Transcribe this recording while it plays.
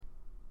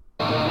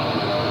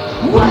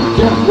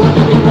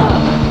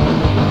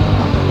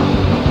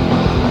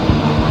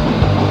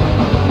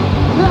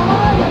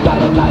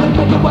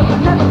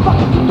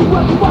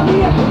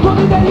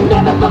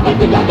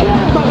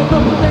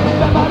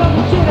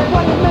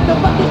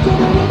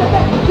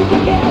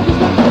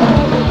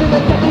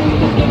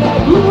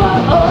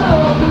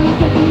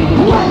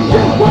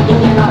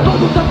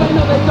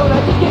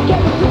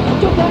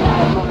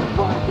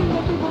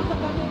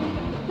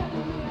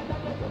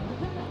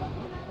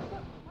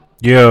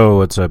Yo,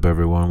 what's up,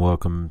 everyone?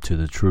 Welcome to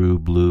the True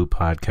Blue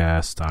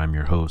Podcast. I'm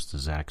your host,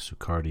 Zach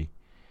Sucardi.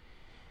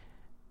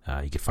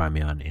 You can find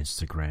me on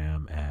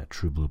Instagram at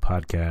True Blue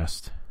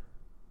Podcast.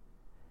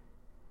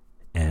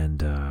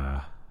 And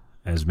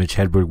as Mitch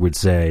Hedberg would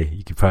say,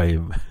 you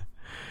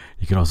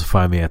can also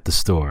find me at the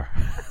store.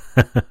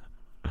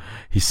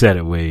 He said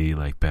it way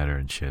better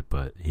and shit,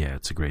 but yeah,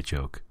 it's a great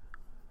joke.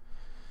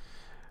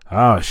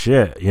 Oh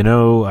shit!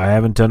 I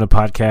haven't done a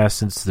podcast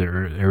since the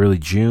early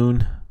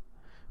June.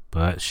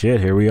 But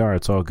shit, here we are.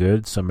 It's all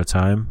good.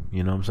 Summertime.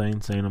 You know what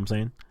I'm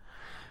saying?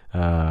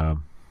 Yeah,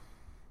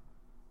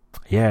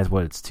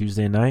 it's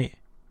Tuesday night?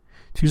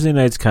 Tuesday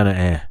night's kind of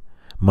eh.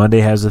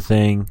 Monday has a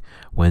thing.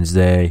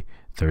 Wednesday,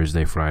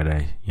 Thursday,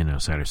 Friday,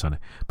 Saturday, Sunday.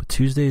 But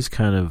Tuesday's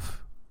kind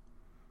of,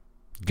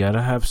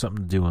 gotta have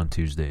something to do on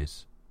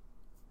Tuesdays.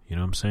 You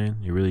know what I'm saying?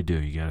 You really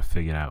do. You gotta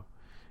figure it out.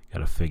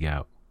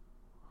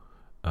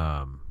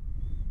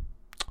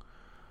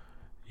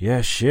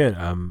 Yeah, shit.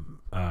 I'm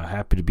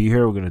happy to be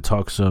here. We're going to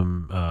talk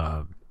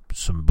some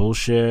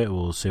bullshit.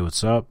 We'll say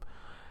what's up.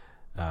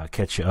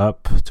 Catch you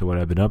up to what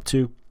I've been up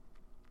to.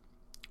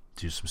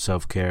 Do some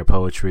self-care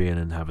poetry and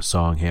then have a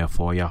song here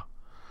for ya.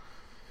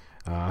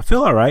 I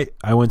feel all right.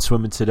 I went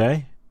swimming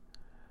today.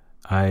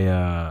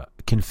 I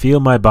can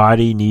feel my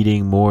body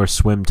needing more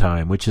swim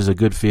time, which is a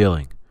good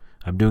feeling.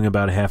 I'm doing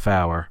about a half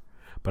hour,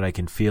 but I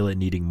can feel it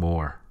needing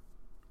more.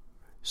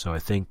 So I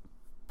think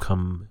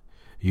come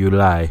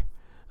July,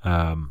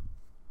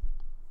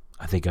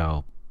 I think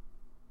I'll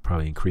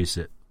probably increase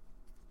it,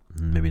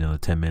 maybe another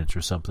 10 minutes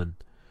or something.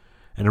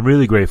 And I'm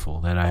really grateful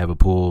that I have a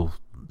pool,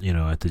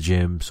 at the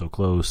gym, so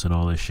close and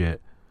all this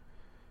shit.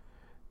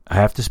 I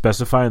have to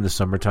specify in the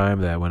summertime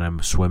that when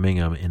I'm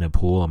swimming, I'm in a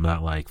pool. I'm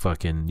not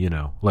fucking,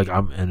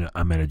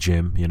 I'm at a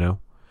gym,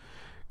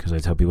 because I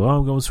tell people, oh,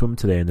 I'm going swimming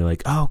today. And they're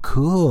like, oh,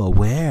 cool,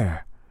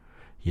 where?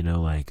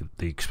 They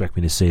expect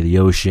me to say the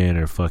ocean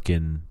or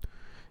fucking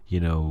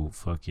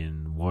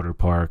water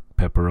park,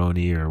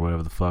 pepperoni or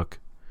whatever the fuck.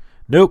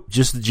 Nope,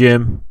 just the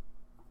gym.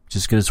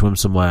 Just gonna swim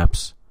some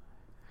laps.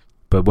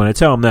 But when I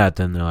tell them that,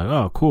 then they're like,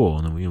 oh, cool.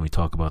 And then we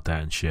talk about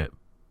that and shit.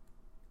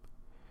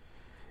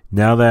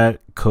 Now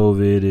that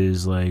COVID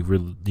is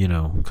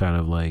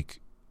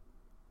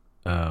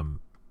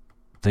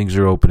things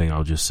are opening,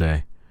 I'll just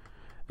say.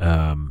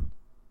 I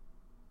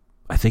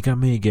think I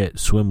may get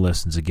swim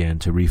lessons again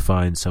to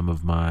refine some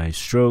of my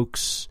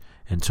strokes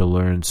and to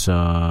learn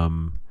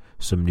some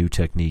new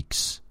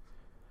techniques.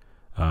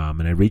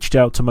 And I reached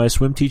out to my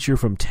swim teacher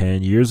from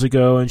 10 years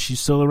ago, and she's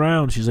still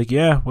around. She's like,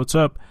 yeah, what's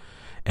up?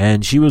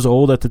 And she was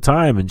old at the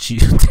time, and she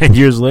 10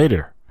 years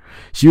later.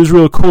 She was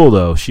real cool,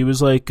 though. She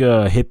was like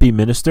a hippie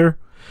minister.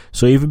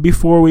 So even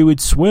before we would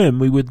swim,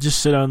 we would just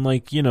sit on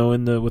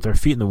with our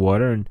feet in the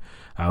water, and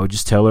I would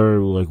just tell her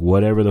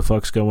whatever the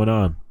fuck's going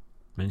on.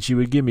 And she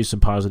would give me some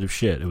positive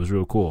shit. It was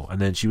real cool.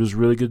 And then she was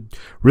really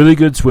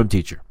good swim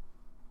teacher.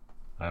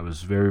 I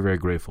was very, very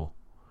grateful.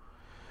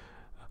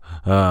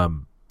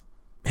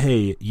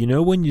 Hey,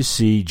 when you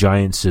see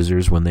Giant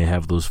Scissors when they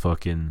have those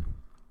fucking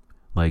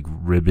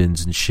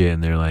ribbons and shit,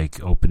 and they're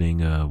opening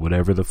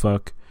whatever the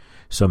fuck,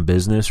 some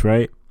business,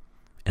 right?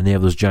 And they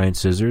have those giant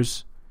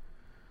scissors.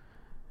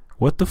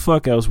 What the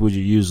fuck else would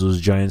you use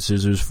those giant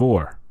scissors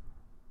for?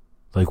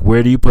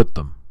 Where do you put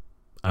them?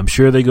 I'm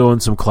sure they go in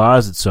some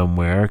closet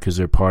somewhere because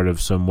they're part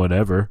of some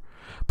whatever.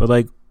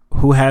 But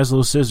who has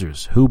those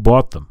scissors? Who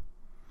bought them?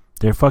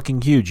 They're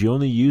fucking huge. You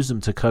only use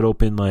them to cut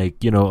open a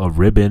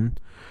ribbon.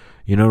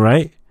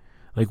 Right?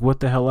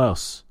 What the hell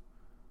else?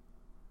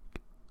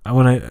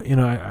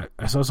 I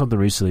saw something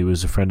recently. It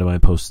was a friend of mine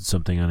posted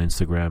something on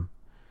Instagram,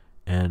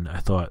 and I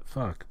thought,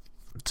 fuck,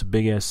 it's a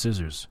big ass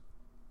scissors.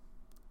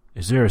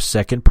 Is there a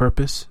second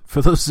purpose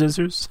for those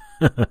scissors?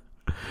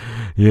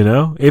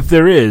 If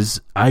there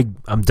is,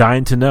 I'm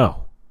dying to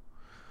know.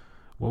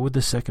 What would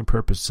the second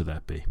purpose to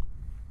that be?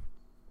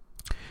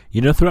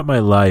 Throughout my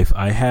life,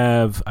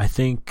 I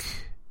think,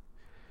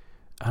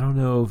 I don't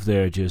know if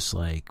they're just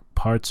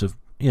parts of,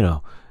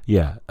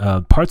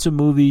 parts of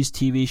movies,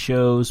 TV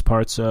shows,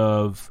 parts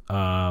of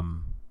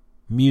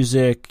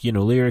music,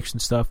 lyrics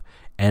and stuff.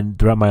 And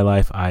throughout my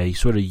life, I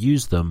sort of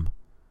use them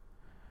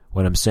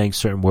when I'm saying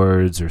certain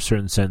words or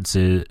certain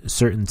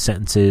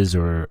sentences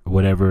or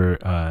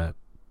whatever,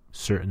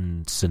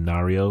 certain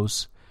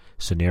scenarios.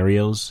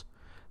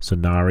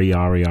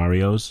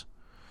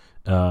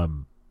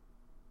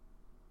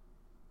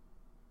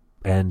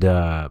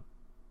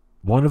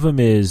 One of them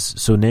is,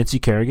 so Nancy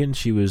Kerrigan,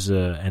 she was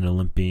an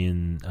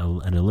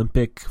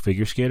Olympic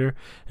figure skater,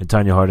 and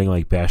Tanya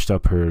Harding bashed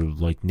up her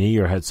knee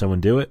or had someone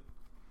do it.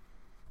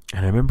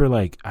 And I remember,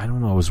 like, I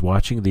don't know, I was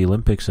watching the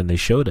Olympics and they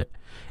showed it.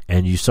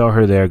 And you saw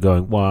her there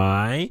going,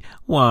 why,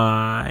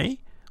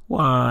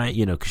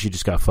 you know, because she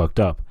just got fucked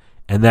up.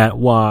 And that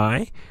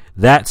why,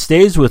 that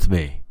stays with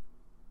me.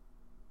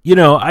 You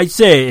know, I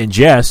say it in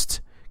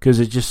jest because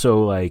it's just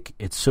so, like,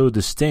 it's so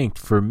distinct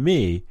for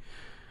me.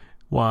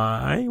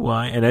 Why?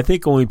 And I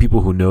think only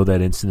people who know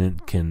that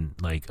incident can,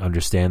 like,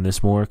 understand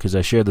this more, because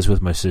I shared this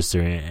with my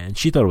sister and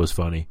she thought it was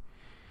funny.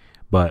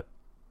 But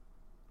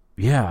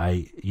yeah,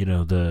 you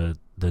know, the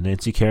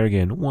Nancy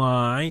Kerrigan,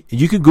 why?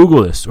 You can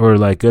Google this or,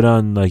 like, get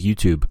on, like,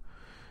 YouTube.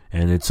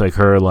 And it's like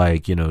her,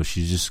 like, you know,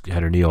 she's just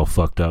had her knee all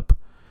fucked up.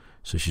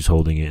 So she's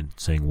holding it and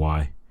saying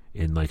why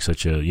in, like,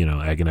 such a, you know,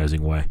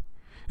 agonizing way.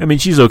 I mean,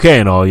 she's okay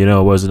and all, you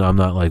know, I'm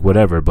not, like,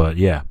 whatever, but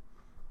yeah.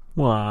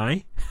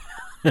 Why?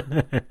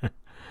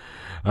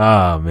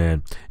 Ah,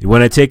 man.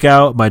 When I take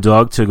out my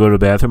dog to go to the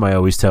bathroom, I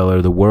always tell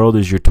her, the world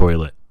is your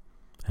toilet.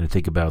 And I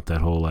think about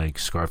that whole, like,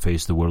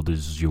 Scarface, the world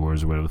is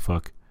yours, or whatever the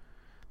fuck.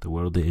 The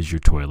world is your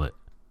toilet.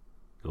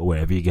 Go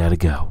wherever you gotta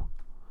go.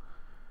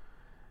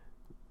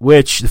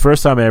 Which, the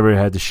first time I ever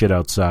had to shit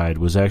outside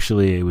was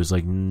actually, it was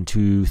like in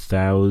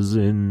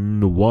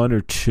 2001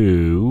 or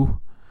 2.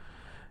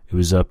 It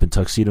was up in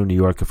Tuxedo, New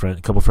York.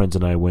 A couple friends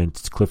and I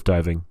went cliff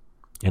diving.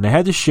 And I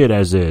had to shit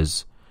as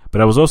is,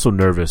 but I was also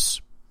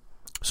nervous.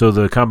 So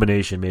the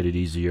combination made it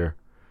easier.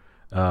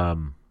 Yeah,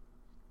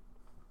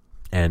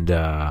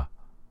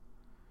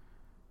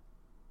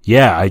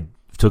 I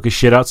took a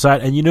shit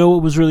outside, and you know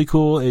what was really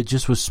cool? It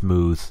just was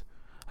smooth.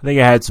 I think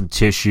I had some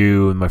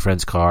tissue in my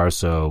friend's car,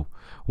 so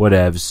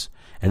whatevs.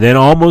 And then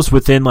almost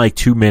within like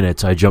 2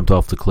 minutes, I jumped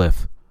off the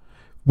cliff,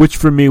 which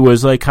for me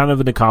was like kind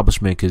of an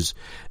accomplishment, because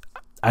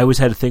I always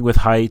had a thing with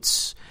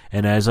heights,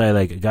 and as I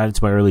like got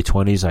into my early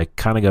 20s, I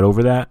kind of got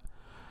over that.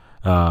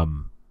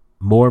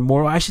 More and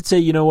more, I should say,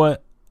 you know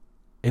what?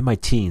 In my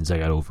teens, I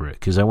got over it,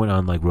 because I went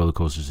on like roller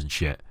coasters and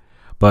shit.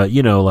 But,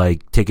 you know,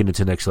 like taking it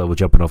to the next level,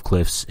 jumping off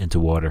cliffs into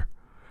water.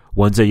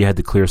 Ones that you had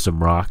to clear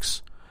some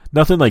rocks.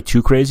 Nothing like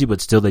too crazy,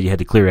 but still that you had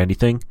to clear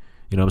anything.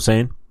 You know what I'm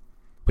saying?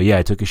 But yeah,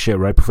 I took a shit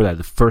right before that.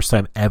 The first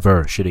time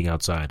ever shitting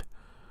outside.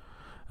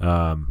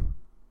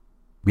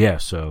 Yeah,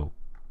 so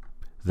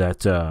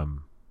that,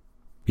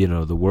 you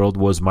know, the world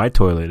was my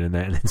toilet in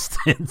that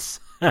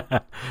instance.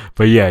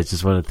 But yeah, it's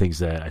just one of the things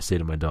that I say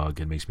to my dog.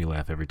 It makes me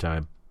laugh every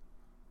time.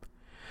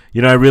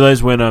 You know, I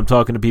realize when I'm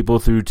talking to people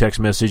through text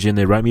message and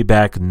they write me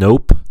back,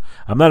 nope.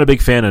 I'm not a big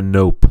fan of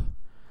nope.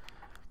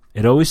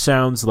 It always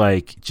sounds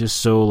like, just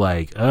so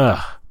like,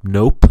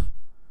 nope.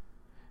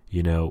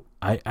 You know,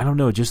 I don't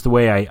know, just the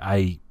way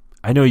I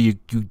know you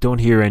don't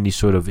hear any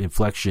sort of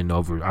inflection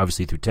over,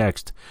 obviously through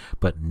text,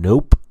 but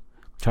nope.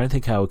 I'm trying to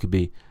think how it could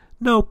be,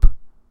 nope.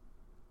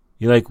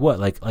 You're like, what?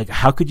 Like,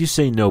 how could you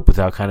say nope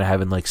without kind of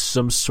having like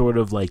some sort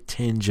of like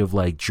tinge of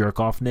like jerk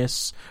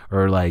offness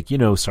or like, you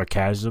know,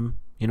 sarcasm?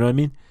 You know what I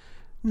mean?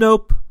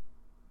 Nope.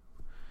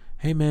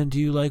 Hey man, do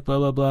you like blah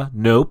blah blah?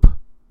 Nope.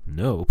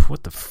 Nope.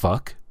 What the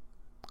fuck?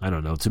 I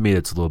don't know. To me,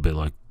 it's a little bit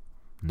like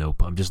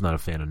nope. I'm just not a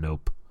fan of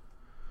nope.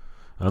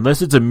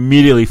 Unless it's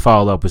immediately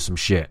followed up with some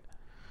shit.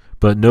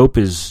 But nope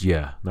is,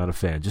 yeah, not a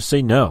fan. Just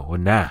say no or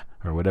nah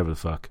or whatever the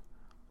fuck.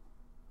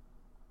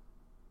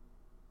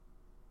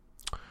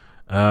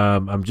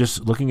 I'm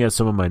just looking at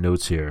some of my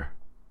notes here.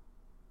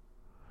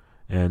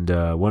 And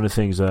one of the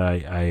things that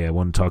I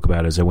want to talk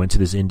about is I went to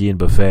this Indian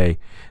buffet.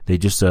 They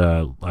just,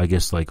 I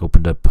guess, like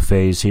opened up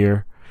buffets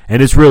here. And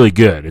it's really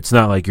good. It's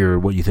not like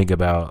what you think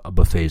about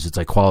buffets. It's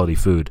like quality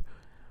food.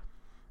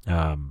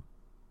 And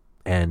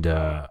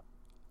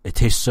it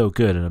tastes so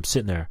good. And I'm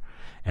sitting there.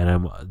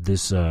 And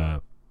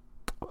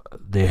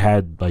they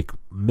had like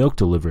milk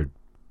delivered.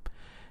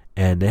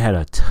 And they had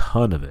a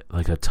ton of it,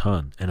 like a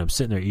ton. And I'm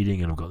sitting there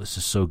eating, and I'm going, this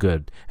is so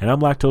good. And I'm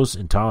lactose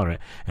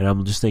intolerant. And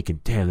I'm just thinking,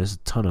 damn, there's a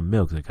ton of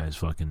milk that guy's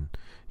fucking,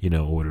 you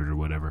know, ordered or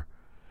whatever.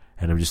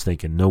 And I'm just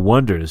thinking, no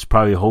wonder. This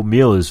probably a whole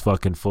meal is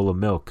fucking full of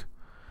milk.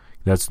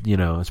 That's, you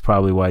know, that's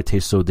probably why it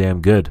tastes so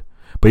damn good.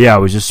 But yeah, I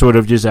was just sort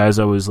of just as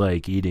I was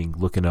like eating,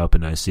 looking up,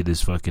 and I see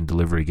this fucking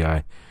delivery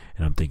guy.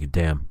 And I'm thinking,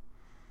 damn,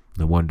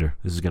 no wonder.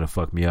 This is going to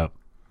fuck me up.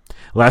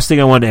 Last thing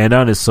I want to end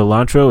on is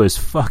cilantro is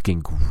fucking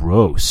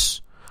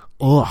gross.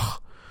 Ugh.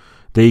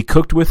 They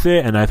cooked with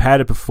it, and I've had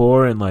it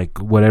before in like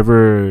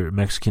whatever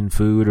Mexican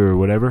food or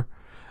whatever.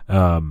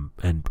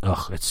 And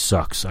ugh, it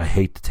sucks. I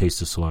hate the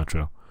taste of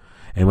cilantro.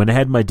 And when I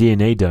had my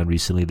DNA done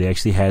recently, they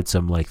actually had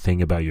some like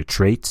thing about your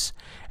traits,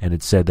 and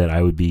it said that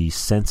I would be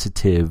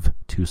sensitive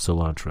to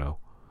cilantro,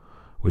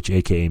 which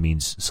AKA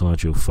means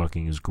cilantro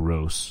fucking is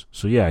gross.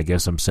 So yeah, I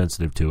guess I'm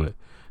sensitive to it.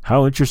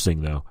 How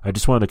interesting though. I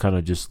just wanted to kind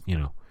of just, you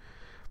know,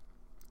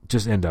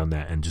 just end on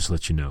that and just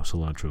let you know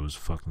cilantro is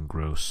fucking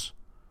gross.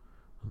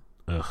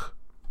 Ugh.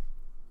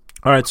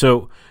 All right,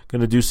 so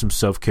gonna do some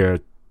self-care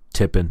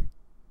tipping.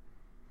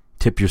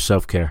 Tip your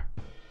self-care.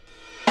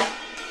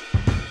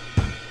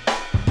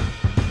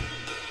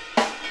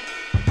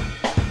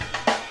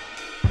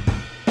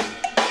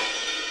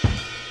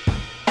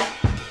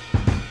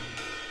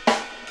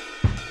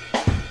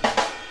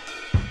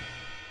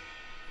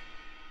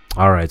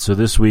 All right, so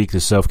this week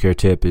the self-care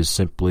tip is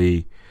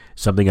simply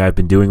something I've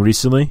been doing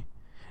recently,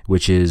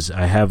 which is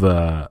I have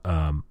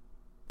a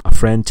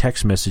friend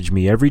text message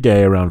me every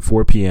day around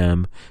 4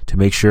 p.m. to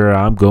make sure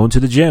I'm going to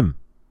the gym,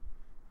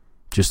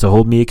 just to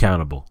hold me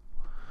accountable.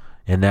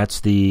 And that's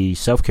the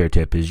self-care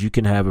tip, is you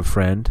can have a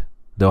friend.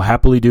 They'll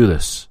happily do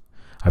this.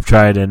 I've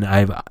tried, and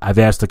I've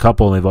asked a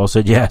couple, and they've all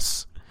said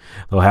yes.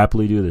 They'll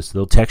happily do this.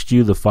 They'll text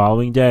you the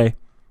following day,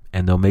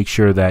 and they'll make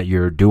sure that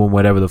you're doing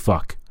whatever the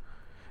fuck.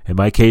 In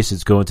my case,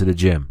 it's going to the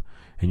gym.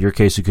 In your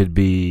case, it could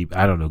be,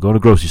 I don't know, going to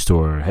the grocery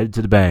store, or heading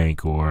to the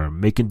bank, or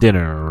making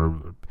dinner,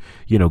 or,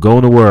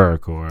 going to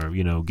work, or,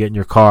 getting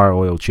your car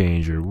oil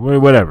changed, or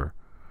whatever.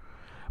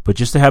 But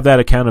just to have that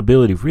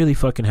accountability really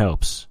fucking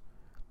helps.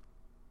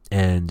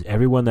 And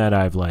everyone that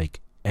I've,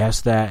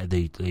 asked that,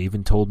 they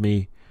even told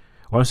me,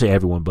 I won't say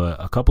everyone, but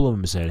a couple of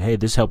them said, hey,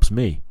 this helps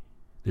me.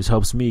 This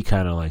helps me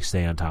kind of,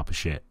 stay on top of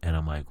shit. And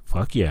I'm like,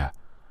 fuck yeah.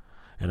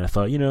 And I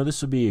thought,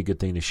 this would be a good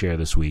thing to share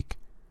this week.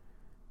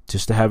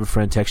 Just to have a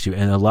friend text you.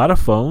 And a lot of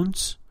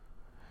phones,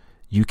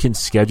 you can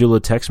schedule a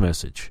text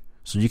message.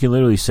 So you can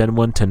literally send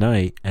one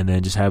tonight and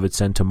then just have it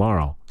sent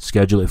tomorrow.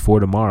 Schedule it for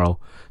tomorrow,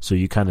 so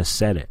you kind of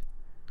set it.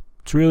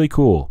 It's really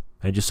cool.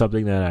 And just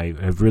something that I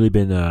have really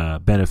been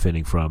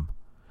benefiting from.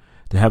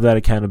 To have that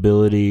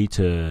accountability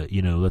to,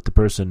 let the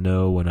person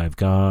know when I've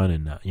gone,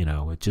 and,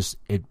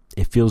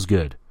 it feels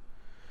good.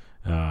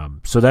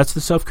 So that's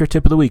the self-care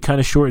tip of the week. Kind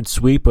of short and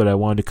sweet, but I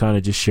wanted to kind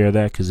of just share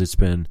that because it's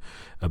been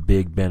a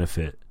big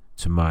benefit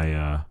to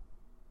my,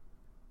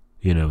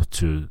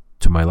 to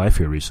my life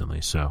here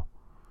recently. So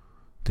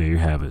there you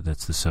have it.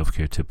 That's the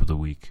self-care tip of the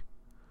week.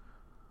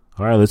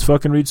 All right, let's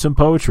fucking read some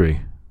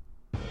poetry.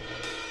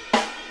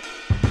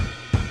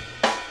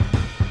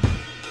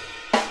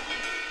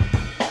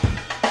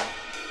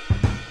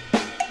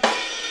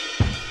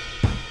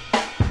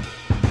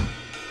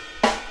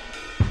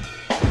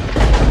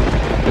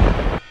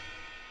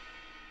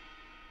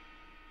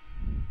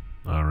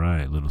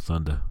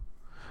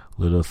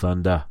 Little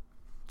thunder.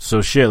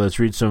 So shit, let's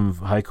read some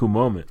haiku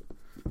moment.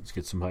 Let's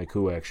get some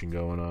haiku action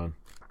going on.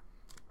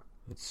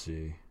 Let's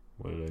see.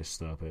 What did I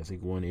stop at? I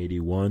think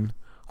 181.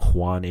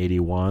 Juan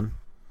 81.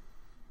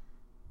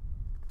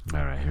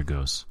 Alright, here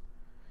goes.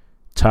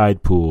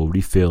 Tide pool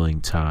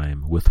refilling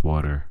time with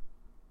water.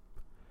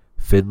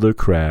 Fiddler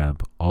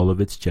crab, all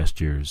of its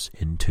gestures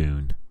in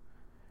tune.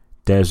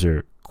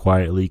 Desert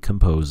quietly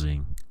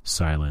composing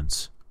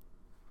silence.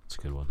 That's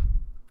a good one.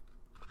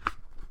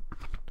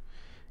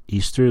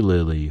 Easter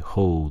lily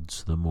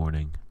holds the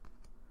morning.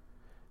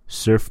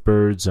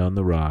 Surfbirds on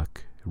the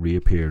rock,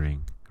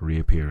 reappearing.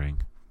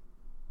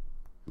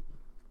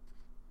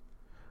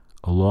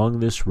 Along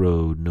this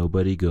road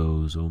nobody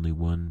goes, only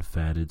one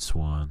fatted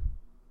swan.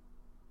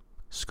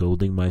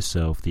 Scolding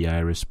myself, the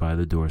iris by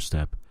the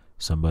doorstep,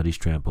 somebody's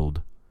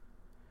trampled.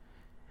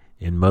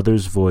 In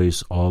mother's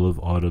voice all of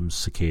autumn's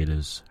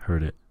cicadas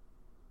heard it.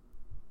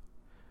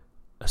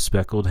 A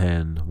speckled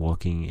hen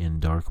walking in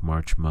dark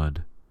March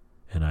mud,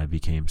 and I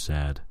became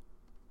sad.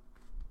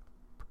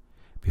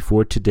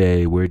 Before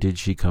today, where did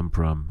she come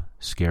from?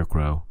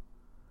 Scarecrow.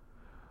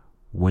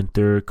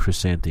 Winter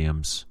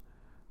chrysanthemums.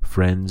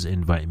 Friends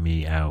invite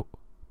me out,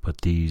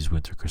 but these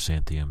winter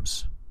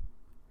chrysanthemums.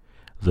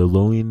 The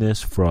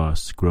loneliness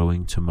frost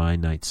growing to my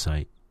night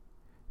sight,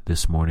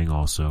 this morning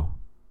also.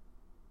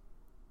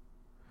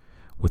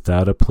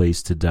 Without a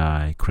place to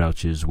die,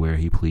 crouches where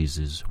he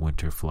pleases,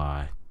 winter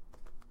fly.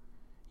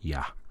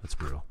 Yeah, that's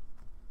brutal.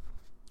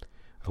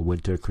 A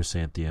winter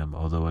chrysanthemum,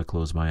 although I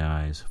close my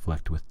eyes,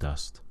 flecked with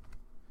dust.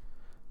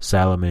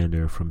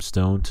 Salamander from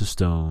stone to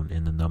stone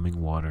in the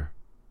numbing water.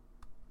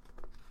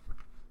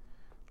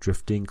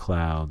 Drifting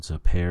clouds, a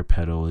pear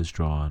petal is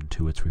drawn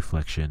to its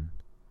reflection.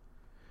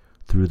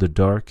 Through the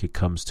dark it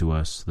comes to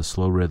us, the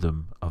slow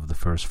rhythm of the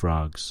first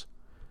frogs.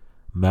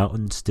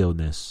 Mountain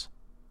stillness,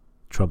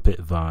 trumpet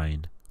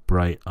vine,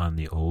 bright on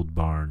the old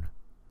barn.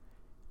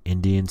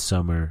 Indian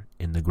summer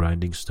in the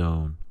grinding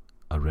stone,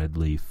 a red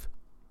leaf.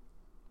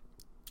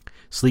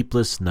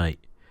 Sleepless night,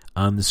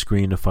 on the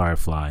screen a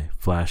firefly,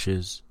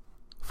 flashes,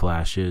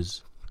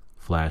 flashes,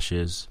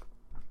 flashes.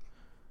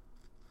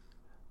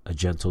 A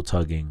gentle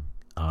tugging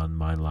on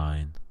my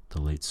line, the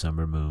late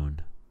summer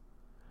moon.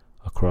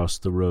 Across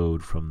the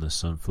road from the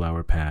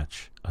sunflower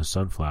patch, a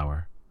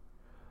sunflower.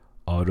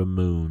 Autumn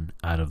moon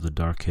out of the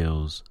dark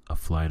hills, a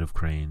flight of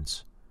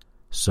cranes.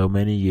 So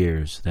many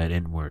years that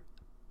inchworm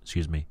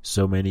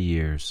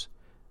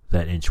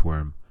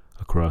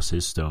across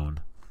his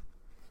stone.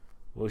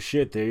 Well,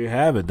 shit, there you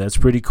have it. That's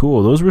pretty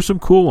cool. Those were some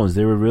cool ones.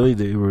 They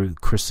were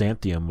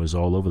chrysanthemum was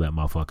all over that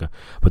motherfucker.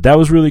 But that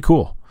was really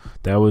cool.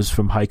 That was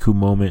from Haiku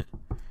Moment,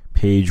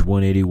 page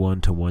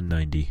 181 to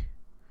 190.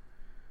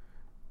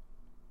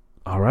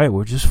 All right,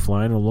 we're just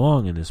flying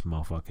along in this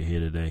motherfucker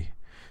here today.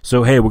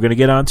 So, hey, we're going to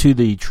get on to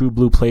the True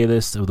Blue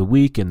playlist of the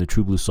week and the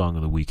True Blue song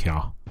of the week,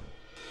 y'all.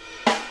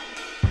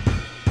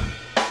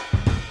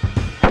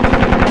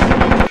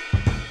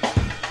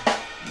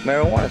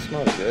 Marijuana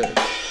smells good.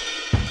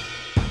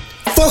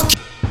 Fuck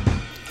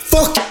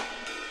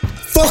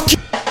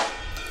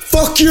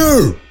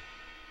you!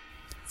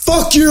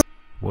 Fuck you!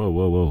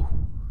 Whoa.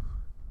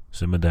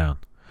 Simmer down.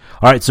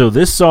 All right, so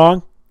this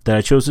song that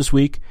I chose this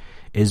week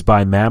is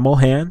by Mammal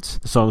Hands.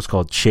 The song is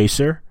called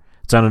Chaser.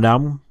 It's on an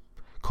album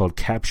called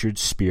Captured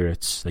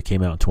Spirits that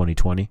came out in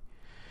 2020.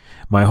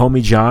 My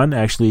homie John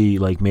actually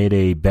made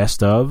a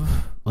best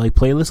of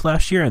playlist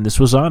last year, and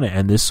this was on it,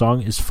 and this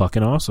song is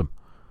fucking awesome.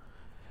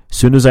 As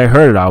soon as I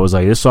heard it, I was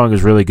like, this song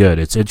is really good.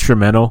 It's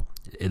instrumental.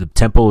 The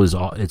tempo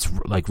it's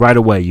right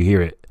away you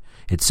hear it.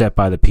 It's set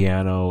by the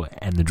piano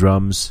and the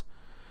drums.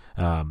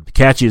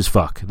 Catchy as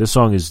fuck. This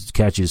song is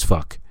catchy as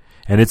fuck.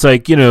 And it's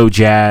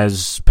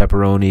jazz,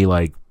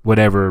 pepperoni,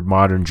 whatever,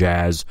 modern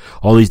jazz,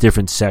 all these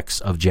different sects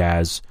of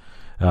jazz.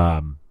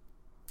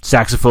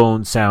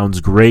 Saxophone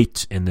sounds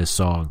great in this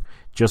song.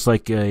 Just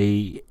like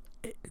a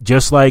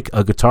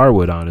guitar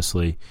would,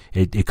 honestly.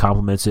 It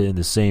complements it in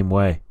the same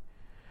way.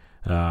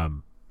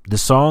 The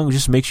song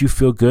just makes you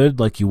feel good,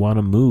 like you want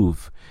to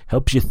move.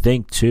 Helps you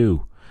think,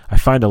 too. I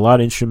find a lot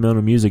of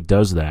instrumental music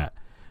does that.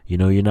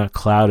 You're not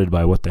clouded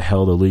by what the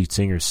hell the lead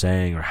singer's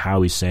saying or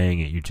how he's saying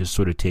it. You're just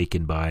sort of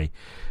taken by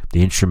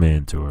the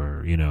instrument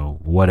or,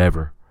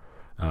 whatever.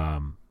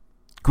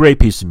 Great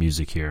piece of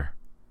music here.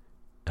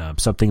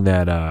 Something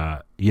that,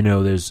 I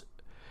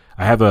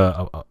have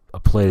a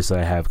playlist that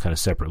I have kind of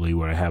separately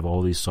where I have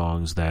all these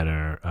songs that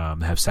are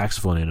have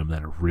saxophone in them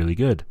that are really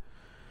good,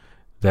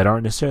 that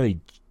aren't necessarily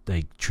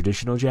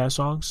traditional jazz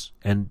songs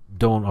and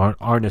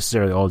aren't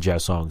necessarily all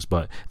jazz songs,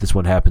 but this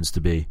one happens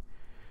to be.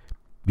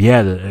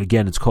 Yeah,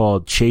 again, it's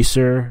called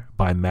Chaser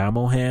by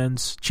Mammal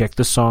Hands. Check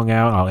the song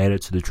out. I'll add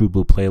it to the True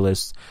Blue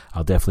playlist.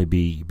 I'll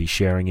definitely be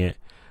sharing it.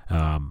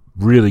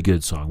 Really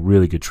good song,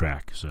 really good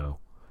track. So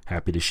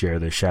happy to share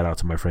this. Shout out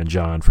to my friend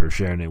John for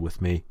sharing it with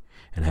me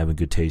and having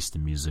good taste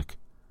in music.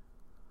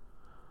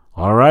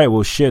 All right,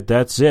 well, shit,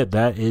 that's it.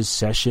 That is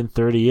session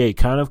 38.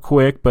 Kind of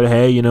quick, but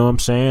hey, you know what I'm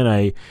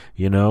saying?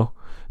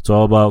 It's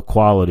all about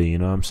quality, you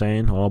know what I'm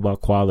saying? All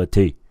about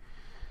quality.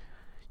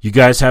 You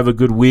guys have a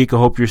good week. I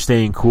hope you're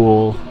staying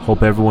cool.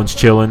 Hope everyone's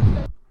chilling.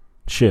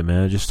 Shit,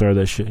 man, I just started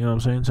that shit, you know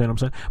what I'm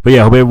saying? But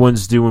yeah, hope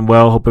everyone's doing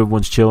well. Hope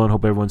everyone's chilling.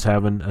 Hope everyone's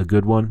having a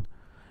good one.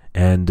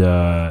 And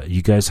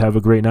you guys have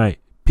a great night.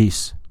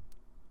 Peace.